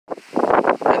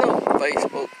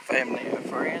Facebook family and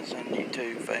friends and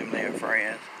YouTube family and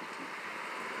friends.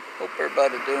 Hope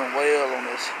everybody doing well on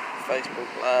this Facebook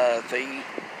Live feed.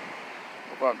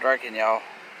 Hope I'm drinking, y'all.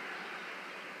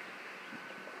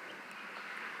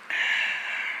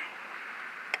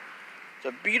 It's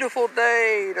a beautiful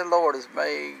day the Lord has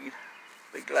made.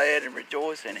 Be glad and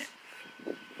rejoice in it.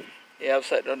 Yeah, I'm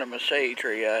sitting under my shade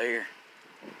tree out here.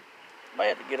 I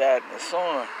had to get out in the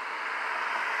sun.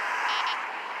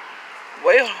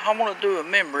 Well, I want to do a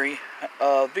memory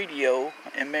video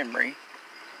in memory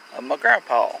of my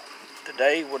grandpa.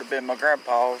 Today would have been my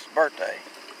grandpa's birthday.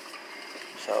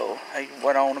 So he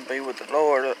went on to be with the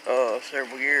Lord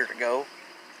several years ago.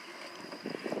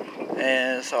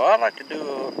 And so I like to do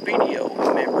a video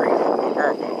in memory of my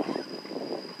grandpa.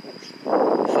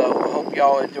 So I hope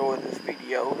y'all enjoy this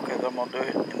video because I'm going to do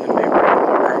it in the memory of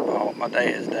my grandpa, my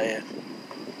dad's dad.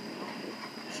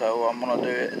 So I'm going to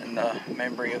do it in the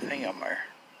memory of him there.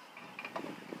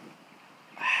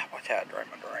 Watch out, drink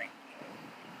my drink.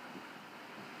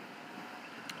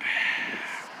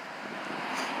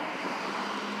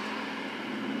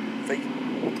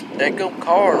 They go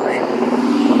cars.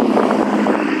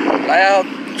 Loud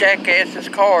jackasses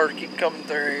cars keep coming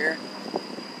through here.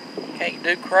 Can't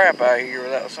do crap out here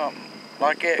without something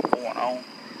like that going on.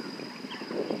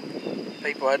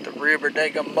 People at the river, they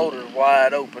got motors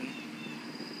wide open.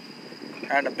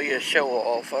 Trying to be a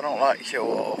show-off. I don't like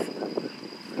show-off.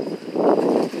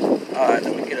 Alright,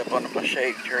 let me get up under my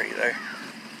shade tree there.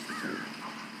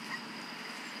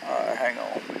 Alright, hang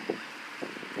on.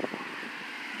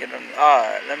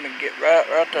 Alright, let me get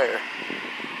right there.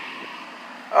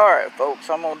 Alright, folks,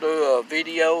 I'm going to do a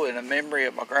video in the memory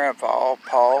of my grandpa,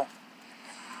 Paul.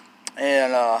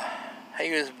 And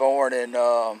he was born in,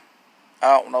 I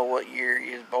don't know what year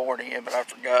he was born in, but I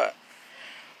forgot.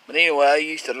 But anyway, I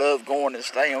used to love going and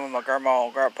staying with my grandma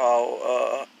and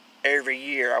grandpa every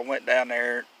year. I went down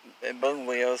there in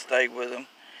Boonville, stayed with them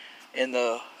in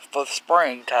the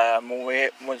springtime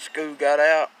when school got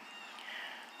out.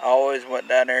 I always went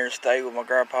down there and stayed with my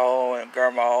grandpa and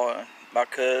grandma and my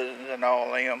cousins and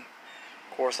all of them.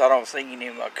 Of course, I don't see any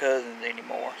of my cousins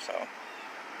anymore, so.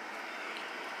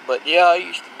 But yeah, I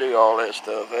used to do all that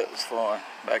stuff. It was fun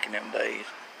back in them days.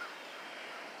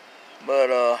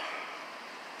 But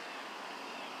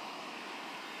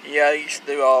yeah, I used to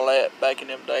do all that back in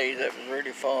them days. That was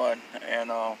really fun. And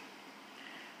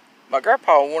my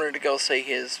grandpa wanted to go see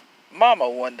his mama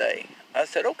one day. I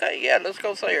said, okay, yeah, let's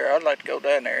go see her. I'd like to go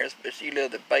down there. But she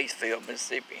lived in Batesville,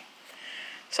 Mississippi.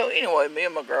 So anyway, me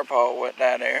and my grandpa went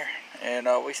down there. And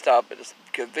we stopped at a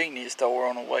convenience store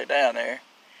on the way down there.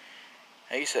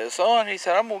 He said, son, he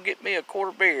said, I'm going to get me a quart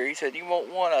of beer. He said, you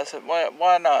want one? I said, why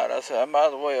not? I said, I might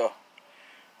as well.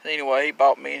 Anyway, he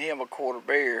bought me and him a quart of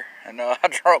beer, and I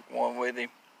drank one with him.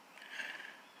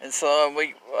 And son,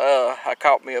 I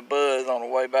caught me a buzz on the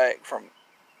way back from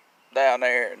down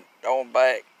there and on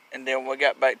back. And then when we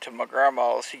got back to my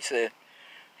grandma's, she said,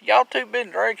 y'all two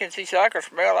been drinking? She said, I can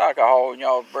smell alcohol in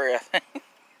y'all's breath.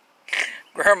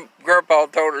 Grandpa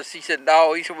told her, she said,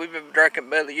 no, he said, we've been drinking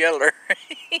Belly Yeller.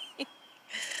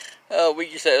 We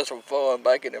just had some fun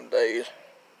back in them days.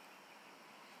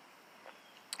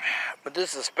 But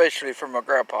this is especially for my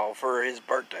grandpa for his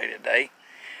birthday today.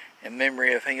 In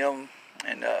memory of him.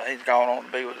 And he's gone on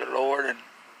to be with the Lord. And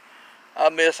I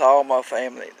miss all my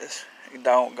family that's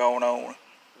going on.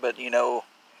 But, you know,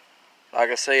 like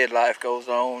I said, life goes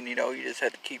on. You know, you just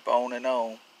have to keep on and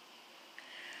on.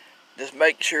 Just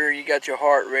make sure you got your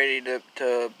heart ready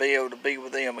to be able to be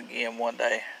with them again one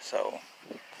day. So,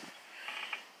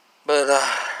 but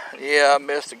yeah, I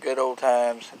miss the good old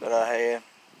times that I had.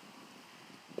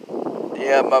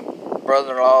 Yeah, my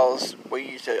brother-in-laws,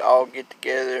 we used to all get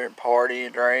together and party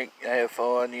and drink and have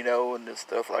fun, you know, and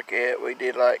stuff like that. We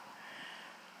did like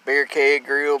beer keg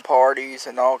grill parties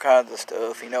and all kinds of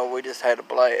stuff. You know, we just had a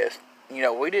blast. You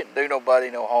know, we didn't do nobody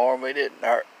no harm. We didn't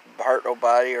hurt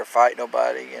nobody or fight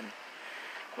nobody, and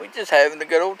we just having a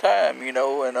good old time, you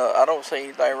know, and I don't see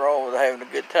anything wrong with having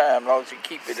a good time as long as you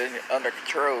keep it under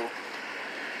control.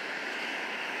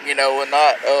 You know, and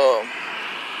not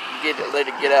let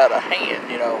it get out of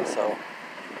hand, you know. So,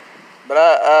 but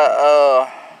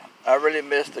I really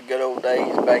miss the good old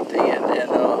days back then,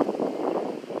 and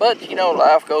but you know,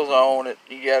 life goes on.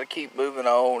 You got to keep moving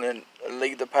on and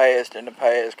leave the past in the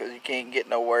past because you can't get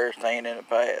nowhere staying in the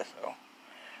past. So.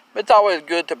 But it's always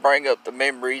good to bring up the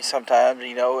memories sometimes,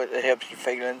 you know, it helps your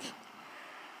feelings.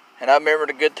 And I remember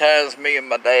the good times me and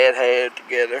my dad had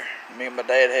together. Me and my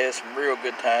dad had some real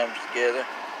good times together.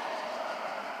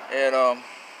 And,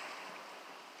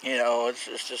 you know, it's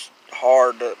just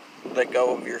hard to let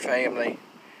go of your family.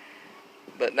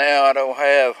 But now I don't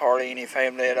have hardly any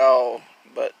family at all.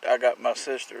 But I got my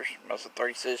sisters, my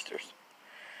 3 sisters.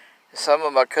 Some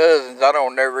of my cousins I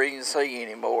don't never even see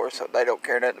anymore, so they don't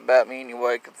care nothing about me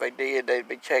anyway, because if they did, they'd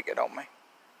be checking on me.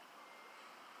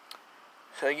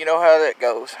 So you know how that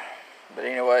goes. But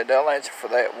anyway, they'll answer for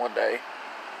that one day.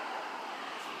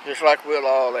 Just like we'll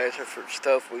all answer for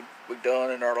stuff we've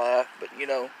done in our life. But you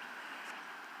know,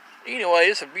 anyway,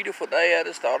 it's a beautiful day. I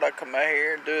just thought I'd come out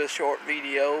here and do a short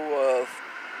video of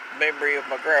memory of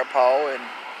my grandpa and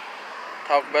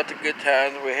talk about the good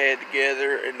times we had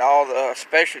together and all the,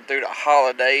 especially through the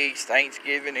holidays,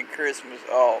 Thanksgiving and Christmas.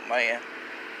 Oh man,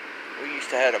 we used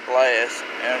to have a blast.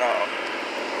 And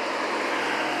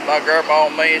my grandma,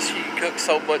 man, she cooked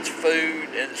so much food,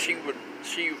 and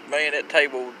man, that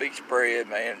table would be spread,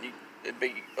 man. It'd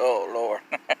be, oh Lord.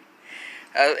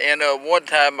 And one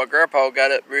time my grandpa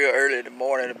got up real early in the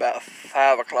morning, about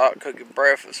 5 o'clock, cooking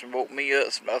breakfast, and woke me up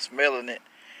by smelling it.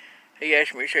 He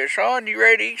asked me, he said, "Son, you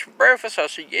ready to eat some breakfast?" I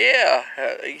said, "Yeah."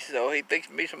 He said, "Oh, he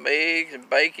fixed me some eggs and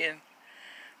bacon,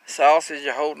 sausage,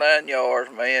 the whole 9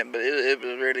 yards, man." But it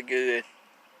was really good.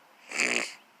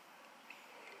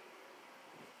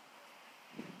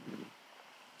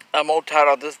 I'm going to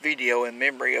title this video in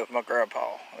memory of my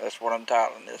grandpa. That's what I'm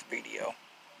titling this video.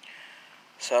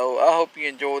 So I hope you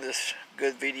enjoy this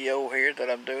good video here that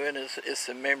I'm doing. It's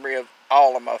in memory of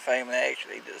all of my family,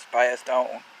 actually, that's passed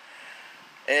on.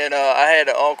 And I had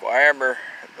an Uncle Amber,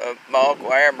 my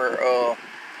Uncle Amber,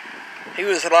 he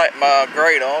was like my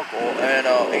great uncle. And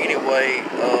anyway,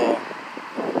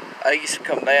 I used to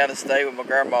come down and stay with my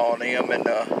grandma and him. And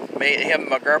him and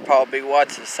my grandpa would be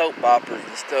watching soap operas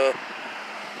and stuff.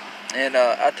 And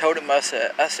I told him, I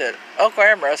said, "Uncle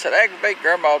Amber," I said, "aggravate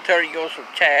grandma, tell her you want some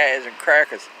chives and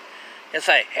crackers." And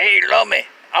say, "Hey, Lummy,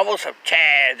 I want some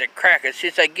chives and crackers."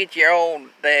 She said, "Get your own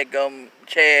dadgum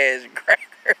chives and crackers."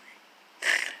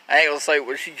 I ain't gonna say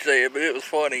what she said, but it was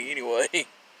funny anyway.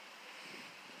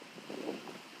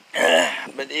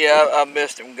 But yeah, I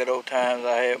missed them good old times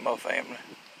I had with my family.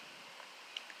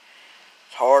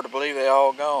 It's hard to believe they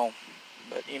all gone.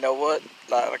 But you know what?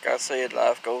 Like I said,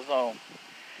 life goes on.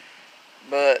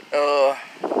 But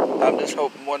I'm just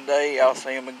hoping one day I'll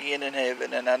see him again in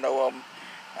heaven, and I know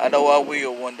I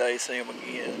will one day see him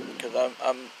again, because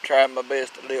I'm trying my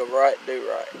best to live right and do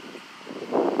right.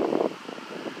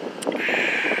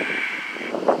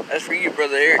 That's for you,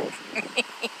 Brother Eric.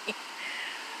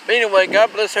 But anyway,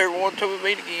 God bless everyone till we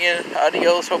meet again.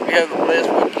 Adios. Hope you have a blessed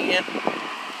weekend.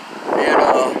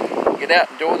 And get out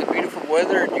and enjoy the beautiful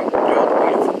weather and enjoy the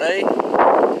beautiful day.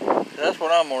 That's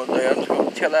what I'm going to do. I'm just going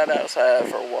to chill out outside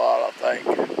for a while, I think.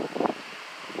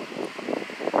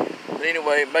 But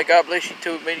anyway, may God bless you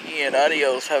till we meet again.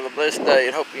 Adios. Have a blessed day,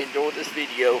 and hope you enjoyed this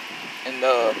video. And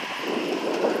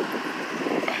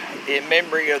in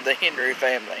memory of the Henry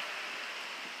family.